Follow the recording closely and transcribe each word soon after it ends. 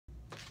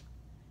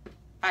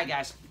Hi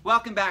guys,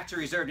 welcome back to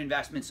Reserved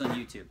Investments on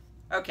YouTube.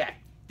 Okay,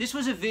 this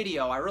was a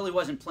video I really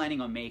wasn't planning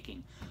on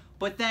making,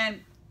 but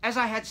then as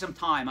I had some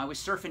time, I was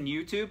surfing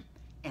YouTube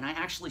and I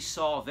actually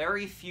saw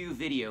very few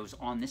videos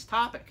on this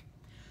topic.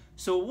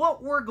 So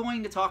what we're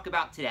going to talk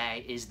about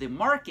today is the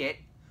market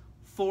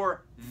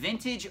for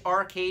vintage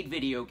arcade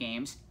video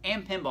games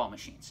and pinball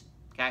machines.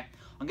 Okay,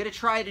 I'm going to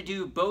try to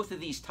do both of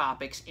these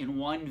topics in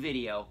one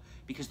video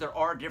because there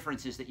are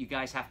differences that you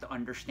guys have to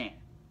understand.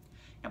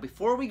 Now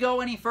before we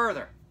go any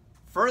further,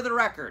 for the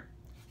record,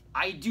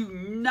 I do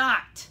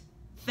not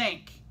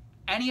think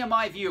any of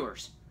my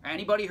viewers, or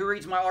anybody who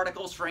reads my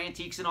articles for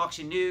Antiques and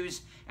Auction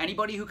News,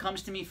 anybody who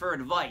comes to me for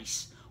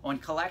advice on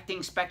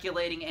collecting,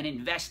 speculating, and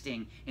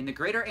investing in the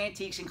greater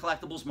antiques and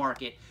collectibles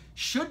market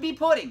should be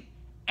putting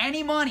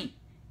any money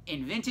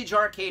in vintage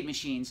arcade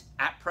machines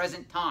at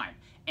present time.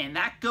 And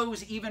that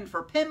goes even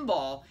for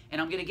pinball,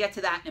 and I'm going to get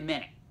to that in a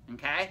minute,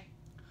 okay?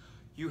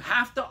 You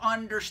have to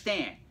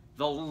understand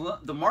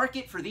the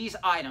market for these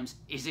items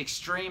is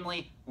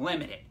extremely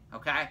limited,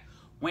 okay?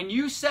 When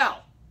you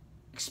sell,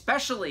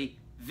 especially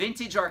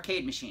vintage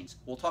arcade machines,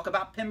 we'll talk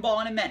about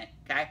pinball in a minute,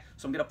 okay?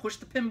 So I'm going to push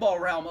the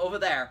pinball realm over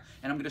there,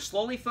 and I'm going to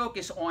slowly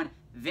focus on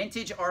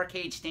vintage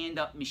arcade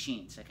stand-up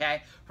machines,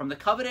 okay? From the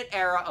coveted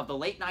era of the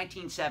late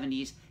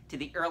 1970s to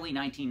the early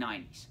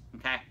 1990s,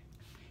 okay?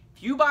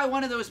 If you buy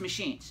one of those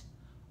machines,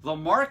 the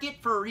market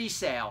for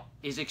resale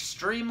is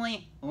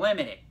extremely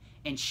limited,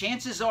 and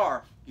chances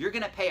are you're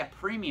going to pay a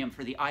premium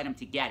for the item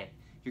to get it.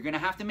 You're going to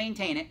have to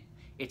maintain it.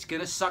 It's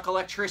going to suck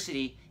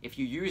electricity if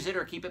you use it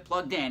or keep it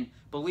plugged in.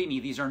 Believe me,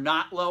 these are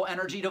not low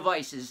energy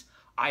devices.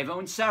 I've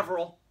owned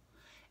several.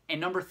 And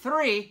number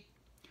three,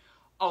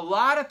 a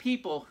lot of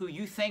people who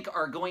you think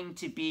are going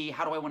to be,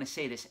 how do I want to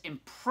say this,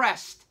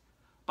 impressed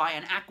by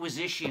an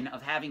acquisition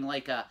of having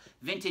like a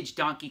vintage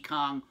Donkey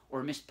Kong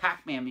or Miss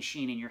Pac-Man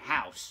machine in your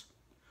house,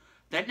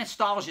 that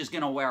nostalgia is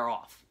going to wear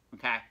off,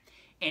 okay?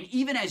 And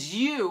even as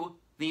you,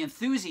 the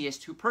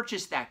enthusiast who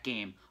purchased that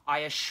game, I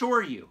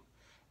assure you,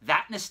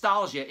 that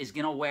nostalgia is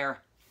going to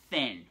wear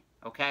thin,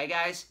 okay,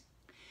 guys?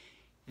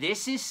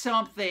 This is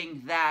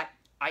something that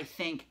I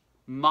think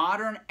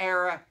modern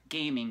era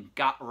gaming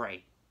got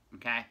right,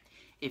 okay?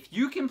 If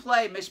you can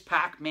play Miss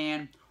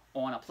Pac-Man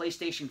on a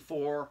PlayStation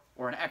 4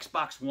 or an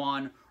Xbox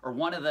One or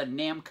one of the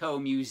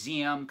Namco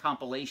Museum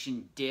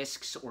compilation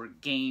discs or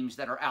games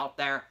that are out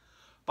there,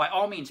 by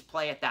all means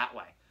play it that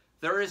way.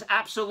 There is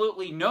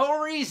absolutely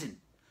no reason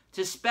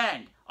to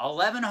spend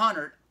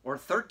 $1,100 or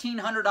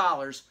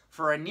 $1,300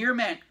 for a near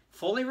mint,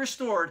 fully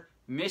restored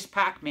Miss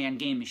Pac-Man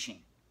game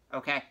machine,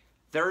 okay?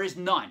 There is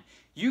none.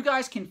 You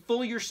guys can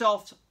fool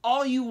yourselves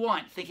all you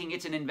want thinking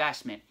it's an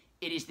investment.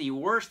 It is the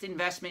worst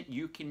investment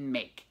you can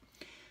make.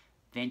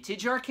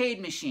 Vintage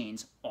arcade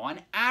machines, on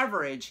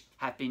average,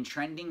 have been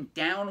trending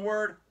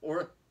downward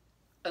or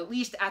at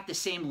least at the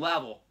same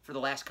level for the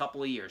last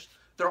couple of years.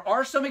 There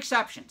are some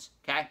exceptions,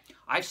 okay?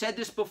 I've said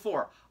this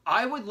before.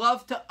 I would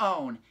love to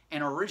own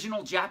an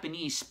original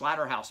Japanese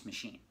Splatterhouse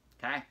machine,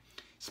 okay?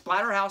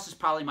 Splatterhouse is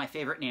probably my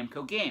favorite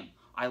Namco game.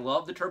 I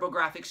love the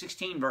TurboGrafx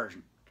 16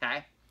 version,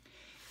 okay?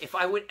 If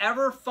I would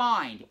ever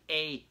find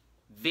a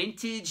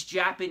vintage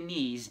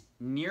Japanese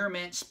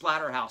near-mint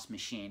Splatterhouse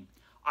machine,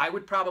 I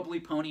would probably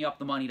pony up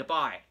the money to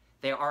buy it.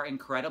 They are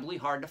incredibly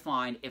hard to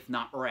find, if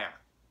not rare,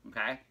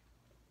 okay?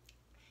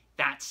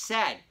 That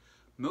said,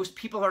 most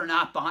people are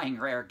not buying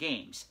rare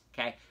games,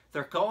 okay?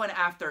 They're going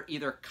after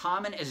either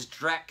common as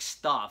dreck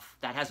stuff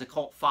that has a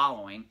cult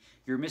following,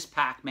 your Miss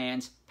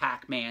Pac-Mans,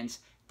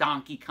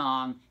 Donkey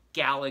Kong,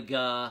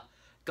 Galaga,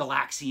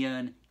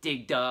 Galaxian,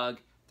 Dig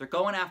Dug. They're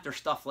going after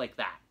stuff like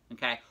that,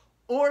 okay?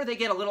 Or they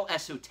get a little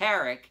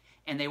esoteric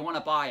and they want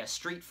to buy a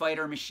Street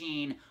Fighter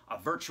machine, a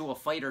Virtua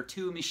Fighter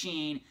 2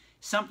 machine,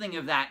 something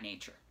of that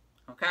nature,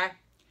 okay?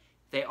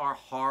 They are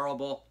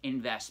horrible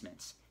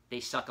investments.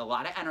 They suck a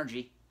lot of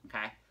energy,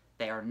 okay?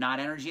 They are not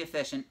energy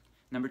efficient.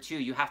 Number two,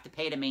 you have to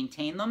pay to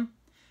maintain them.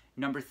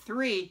 Number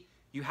three,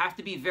 you have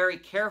to be very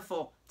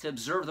careful to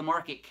observe the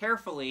market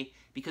carefully,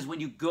 because when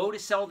you go to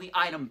sell the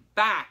item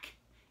back,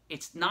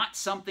 it's not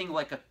something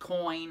like a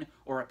coin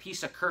or a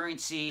piece of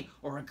currency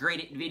or a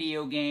graded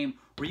video game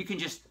where you can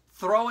just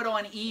throw it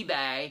on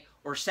eBay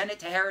or send it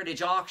to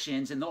Heritage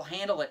Auctions and they'll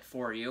handle it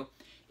for you.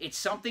 It's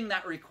something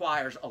that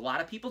requires a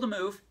lot of people to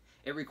move.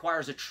 It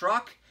requires a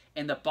truck,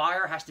 and the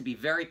buyer has to be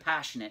very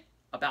passionate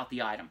about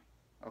the item,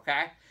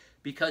 okay?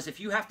 Because if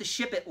you have to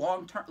ship it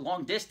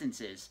long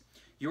distances,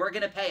 you are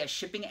going to pay a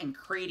shipping and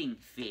crating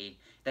fee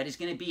that is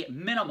going to be at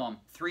minimum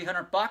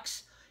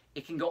 $300.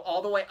 It can go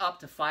all the way up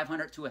to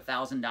 $500 to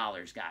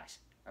 $1,000, guys,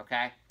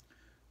 okay?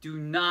 Do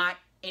not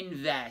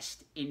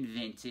invest in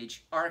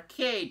vintage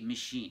arcade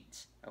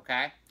machines,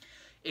 okay?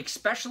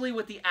 Especially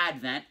with the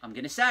advent, I'm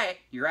going to say it,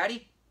 you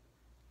ready?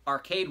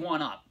 Arcade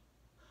 1-Up.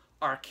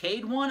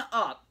 Arcade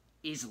 1-Up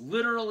is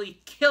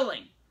literally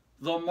killing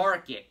the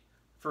market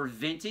for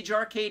vintage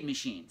arcade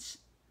machines,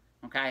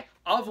 okay?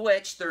 Of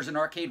which there's an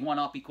Arcade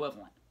 1-Up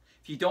equivalent.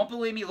 If you don't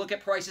believe me, look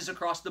at prices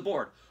across the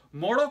board.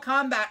 Mortal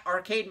Kombat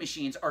arcade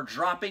machines are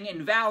dropping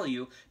in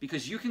value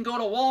because you can go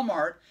to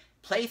Walmart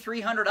pay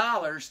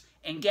 $300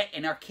 and get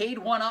an arcade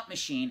 1-up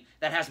machine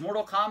that has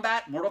Mortal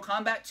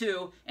Kombat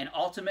 2, and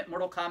Ultimate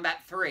Mortal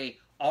Kombat 3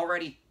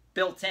 already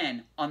built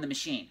in on the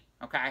machine,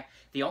 okay?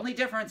 The only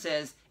difference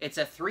is it's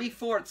a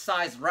 3/4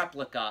 size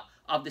replica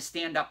of the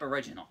stand-up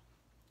original.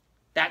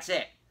 That's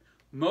it.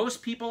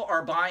 Most people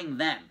are buying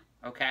them,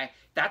 okay?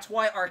 That's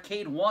why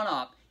Arcade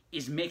 1-Up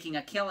is making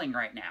a killing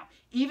right now.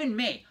 Even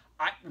me,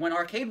 when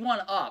Arcade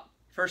 1-Up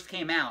first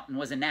came out and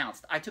was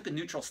announced, I took a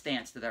neutral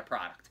stance to their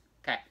product,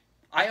 okay?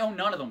 I own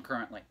none of them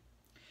currently.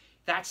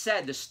 That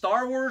said, the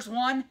Star Wars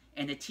one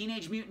and the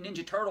Teenage Mutant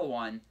Ninja Turtle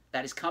one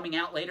that is coming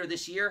out later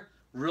this year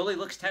really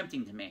looks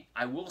tempting to me.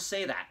 I will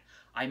say that.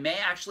 I may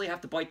actually have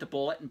to bite the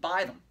bullet and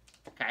buy them,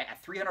 okay?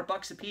 At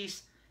 $300 a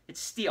piece, it's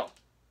steal,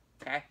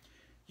 okay?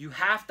 You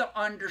have to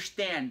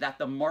understand that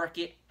the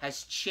market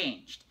has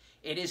changed.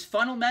 It is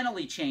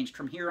fundamentally changed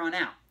from here on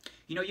out.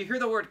 You know, you hear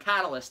the word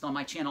catalyst on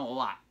my channel a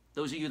lot,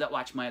 those of you that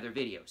watch my other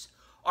videos.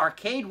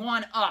 Arcade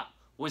 1-Up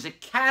was a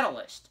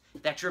catalyst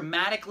that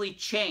dramatically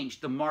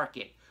changed the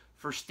market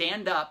for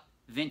stand-up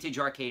vintage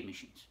arcade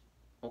machines,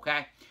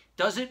 okay?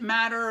 Doesn't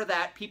matter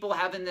that people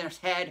have in their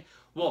head,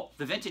 well,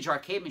 the vintage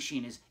arcade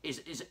machine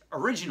is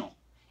original.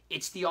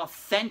 It's the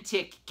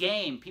authentic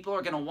game. People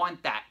are going to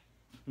want that.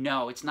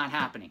 No, it's not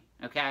happening,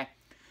 okay?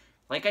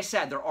 Like I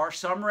said, there are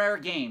some rare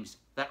games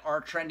that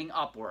are trending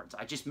upwards.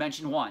 I just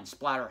mentioned one,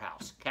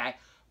 Splatterhouse, okay?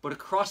 But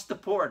across the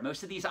board,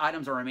 most of these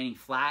items are remaining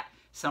flat.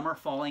 Some are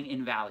falling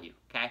in value,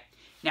 okay?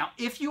 Now,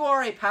 if you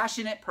are a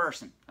passionate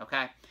person,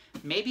 okay,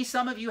 maybe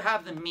some of you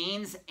have the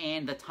means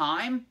and the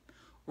time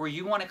where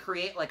you want to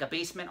create like a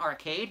basement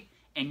arcade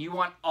and you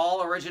want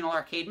all original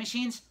arcade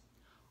machines,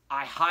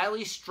 I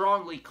highly,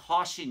 strongly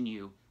caution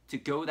you to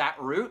go that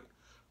route.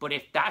 But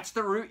if that's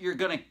the route you're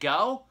going to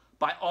go,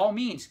 by all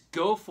means,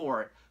 go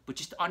for it. But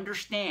just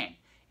understand,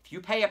 if you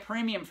pay a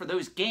premium for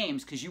those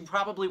games because you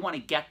probably want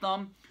to get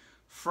them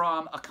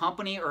from a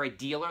company or a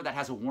dealer that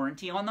has a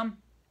warranty on them,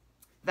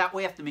 that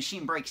way if the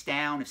machine breaks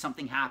down, if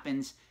something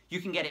happens, you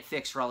can get it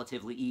fixed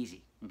relatively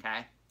easy,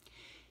 okay?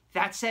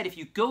 That said, if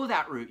you go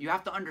that route, you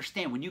have to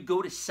understand when you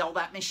go to sell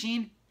that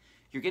machine,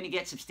 you're going to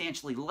get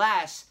substantially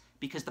less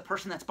because the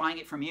person that's buying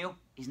it from you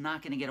is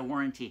not going to get a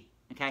warranty,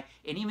 okay?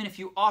 And even if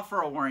you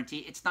offer a warranty,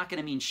 it's not going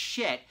to mean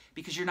shit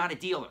because you're not a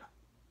dealer,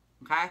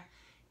 okay?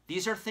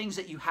 These are things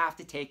that you have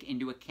to take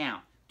into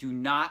account. Do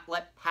not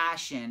let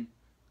passion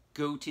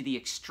go to the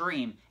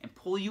extreme and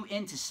pull you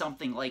into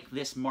something like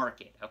this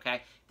market,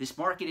 okay? This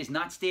market is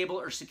not stable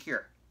or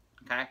secure,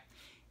 okay?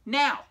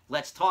 Now,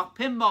 let's talk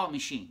pinball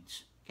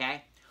machines,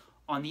 okay?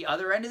 On the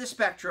other end of the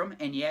spectrum,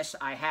 and yes,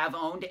 I have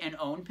owned and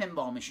own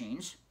pinball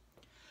machines.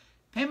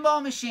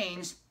 Pinball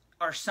machines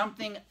are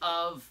something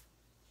of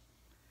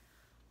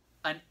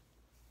a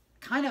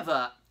kind of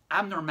a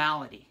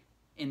abnormality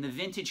in the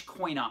vintage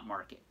coin-op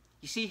market.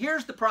 You see,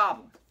 here's the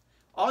problem.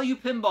 All you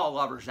pinball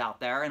lovers out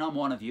there, and I'm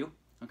one of you,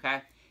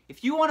 okay?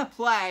 If you want to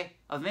play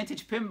a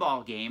vintage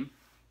pinball game,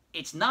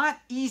 it's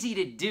not easy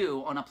to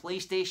do on a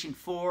PlayStation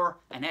 4,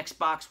 an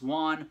Xbox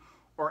One,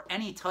 or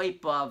any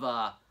type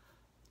of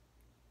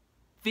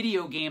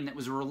video game that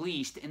was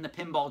released in the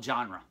pinball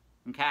genre,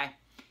 okay?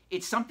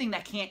 It's something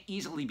that can't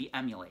easily be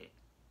emulated.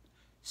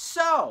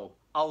 So,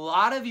 a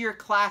lot of your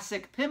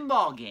classic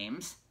pinball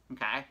games,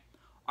 okay,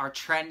 are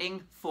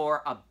trending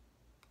for a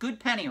good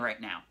penny right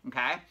now,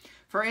 okay?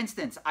 For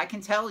instance, I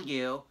can tell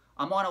you,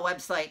 I'm on a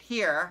website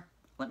here.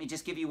 Let me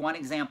just give you one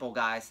example,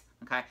 guys,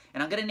 okay?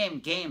 And I'm going to name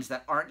games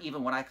that aren't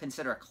even what I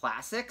consider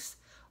classics.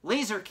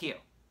 Laser Q,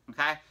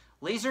 okay?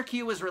 Laser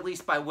Q was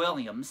released by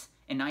Williams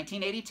in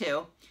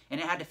 1982, and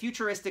it had a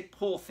futuristic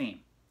pool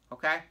theme,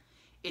 okay?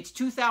 It's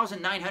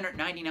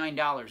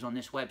 $2,999 on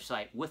this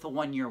website with a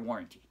 1-year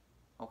warranty,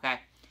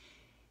 okay?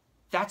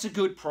 That's a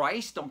good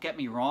price, don't get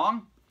me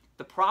wrong.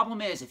 The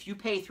problem is, if you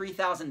pay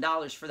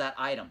 $3,000 for that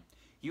item,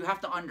 you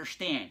have to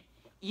understand,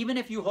 even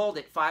if you hold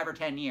it 5 or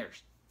 10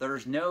 years,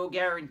 there's no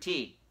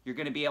guarantee you're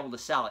going to be able to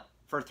sell it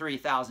for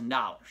 $3,000,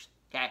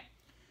 okay?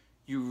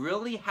 You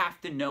really have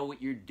to know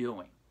what you're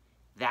doing.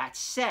 That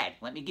said,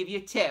 let me give you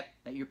a tip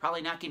that you're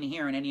probably not going to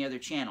hear on any other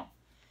channel.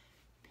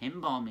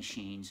 Pinball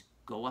machines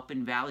go up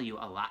in value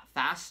a lot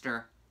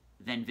faster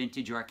than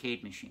vintage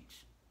arcade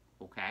machines,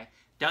 okay?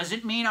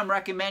 Doesn't mean I'm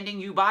recommending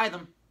you buy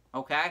them,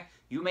 okay?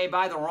 You may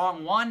buy the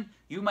wrong one.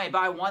 You may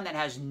buy one that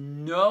has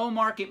no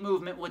market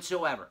movement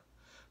whatsoever.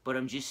 But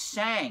I'm just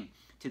saying,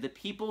 to the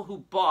people who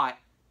bought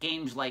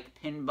games like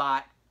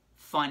Pinbot,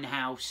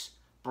 Funhouse,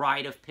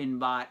 Bride of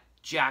Pinbot,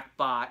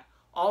 Jackbot,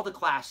 all the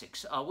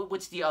classics.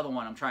 What's the other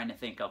one I'm trying to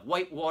think of?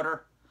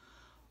 Whitewater.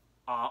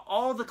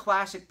 All the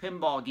classic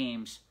pinball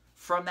games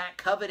from that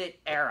coveted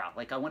era,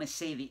 like I want to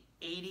say the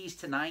 80s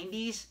to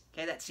 90s,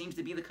 okay, that seems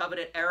to be the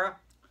coveted era.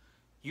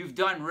 You've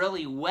done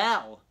really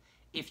well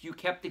if you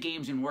kept the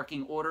games in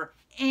working order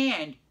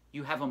and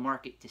you have a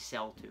market to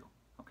sell to,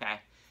 okay?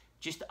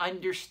 Just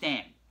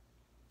understand,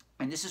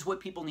 and this is what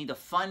people need to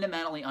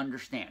fundamentally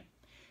understand.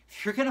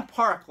 If you're going to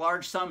park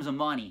large sums of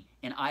money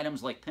in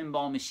items like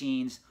pinball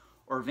machines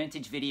or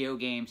vintage video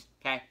games,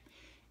 okay,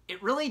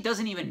 it really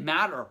doesn't even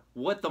matter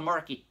what the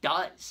market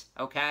does,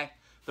 okay?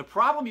 The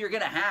problem you're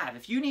going to have,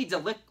 if you need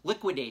to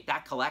liquidate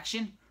that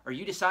collection, or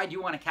you decide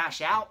you want to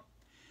cash out,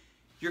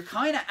 you're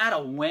kind of at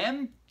a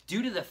whim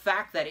due to the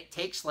fact that it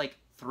takes like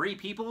 3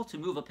 people to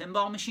move a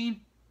pinball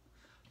machine.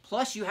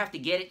 Plus, you have to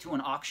get it to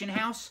an auction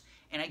house,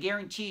 and I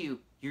guarantee you,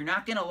 you're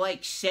not going to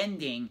like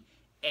sending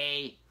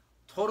a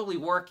totally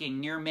working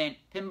near mint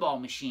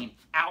pinball machine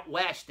out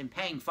west and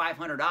paying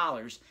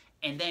 $500,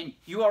 and then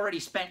you already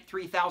spent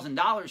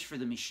 $3,000 for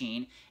the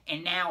machine,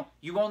 and now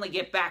you only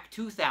get back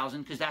 $2,000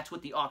 because that's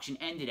what the auction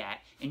ended at,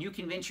 and you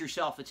convince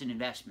yourself it's an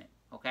investment,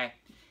 okay?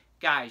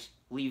 Guys,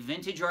 leave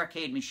vintage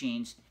arcade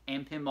machines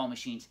and pinball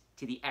machines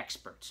to the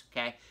experts,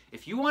 okay?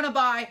 If you want to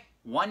buy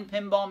 1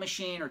 pinball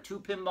machine or 2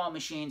 pinball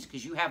machines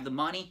because you have the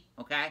money,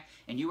 okay,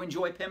 and you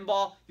enjoy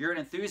pinball, you're an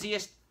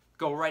enthusiast,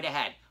 go right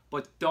ahead.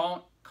 But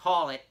don't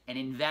call it an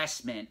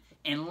investment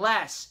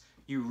unless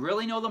you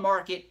really know the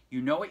market,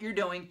 you know what you're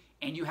doing,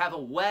 and you have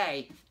a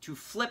way to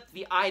flip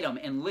the item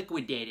and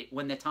liquidate it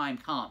when the time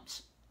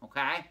comes,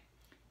 okay?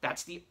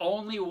 That's the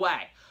only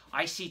way.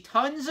 I see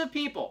tons of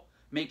people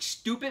make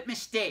stupid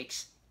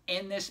mistakes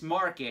in this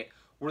market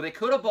where they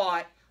could have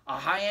bought a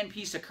high-end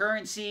piece of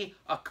currency,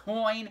 a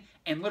coin,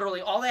 and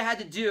literally all they had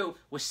to do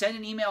was send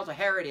an email to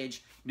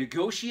Heritage,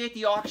 negotiate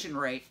the auction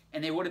rate,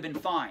 and they would have been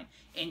fine.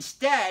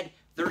 Instead,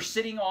 they're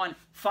sitting on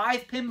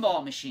 5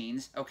 pinball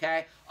machines,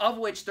 okay, of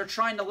which they're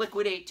trying to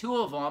liquidate 2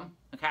 of them,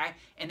 okay,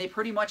 and they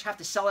pretty much have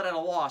to sell it at a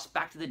loss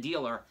back to the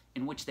dealer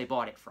in which they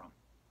bought it from,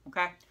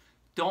 okay?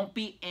 Don't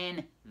be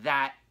in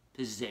that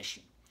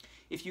position.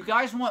 If you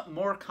guys want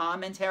more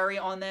commentary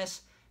on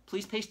this,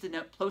 please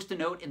post a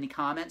note in the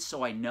comments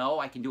so I know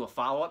I can do a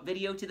follow-up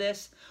video to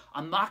this.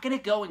 I'm not going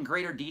to go in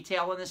greater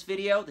detail in this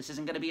video. This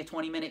isn't going to be a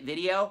 20-minute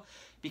video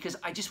because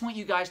I just want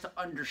you guys to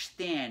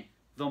understand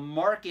the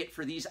market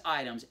for these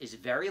items is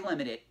very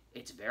limited,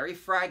 it's very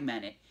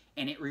fragmented,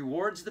 and it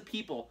rewards the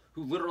people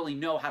who literally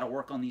know how to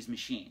work on these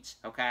machines,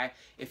 okay?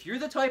 If you're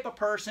the type of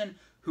person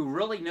who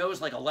really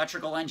knows like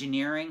electrical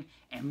engineering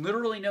and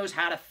literally knows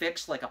how to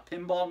fix like a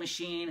pinball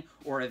machine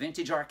or a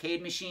vintage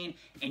arcade machine,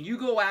 and you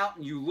go out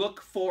and you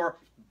look for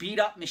beat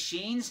up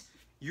machines,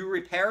 you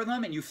repair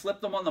them and you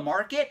flip them on the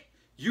market,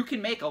 you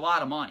can make a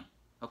lot of money,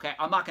 okay?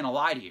 I'm not gonna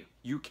lie to you,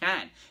 you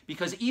can.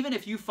 Because even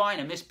if you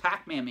find a Miss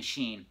Pac-Man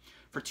machine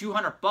for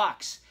 200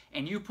 bucks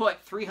and you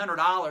put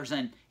 $300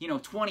 and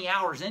 20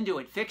 hours into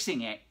it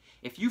fixing it,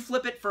 if you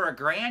flip it for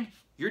 $1,000,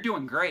 you're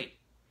doing great,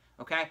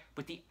 okay?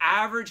 But the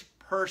average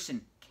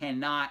person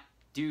cannot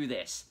do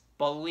this.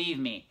 Believe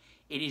me,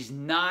 it is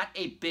not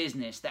a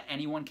business that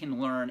anyone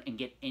can learn and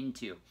get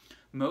into.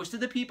 Most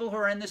of the people who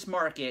are in this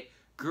market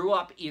grew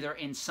up either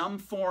in some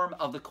form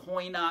of the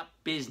coin-op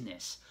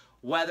business,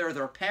 whether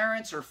their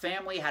parents or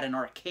family had an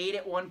arcade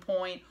at one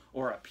point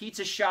or a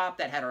pizza shop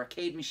that had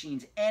arcade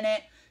machines in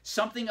it.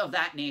 Something of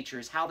that nature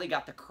is how they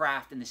got the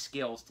craft and the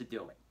skills to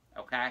do it,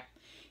 okay?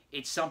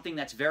 It's something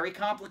that's very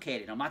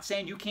complicated. I'm not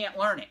saying you can't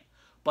learn it,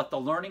 but the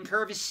learning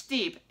curve is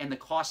steep and the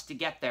cost to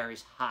get there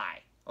is high,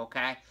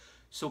 okay?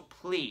 So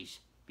please,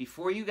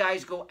 before you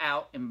guys go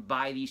out and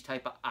buy these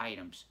type of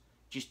items,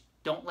 just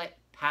don't let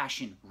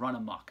passion run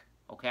amok,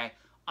 okay?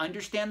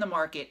 Understand the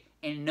market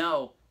and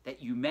know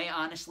that you may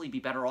honestly be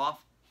better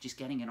off just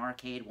getting an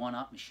arcade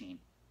one-up machine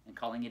and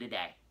calling it a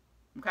day,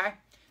 okay?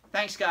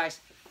 Thanks,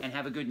 guys, and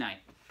have a good night.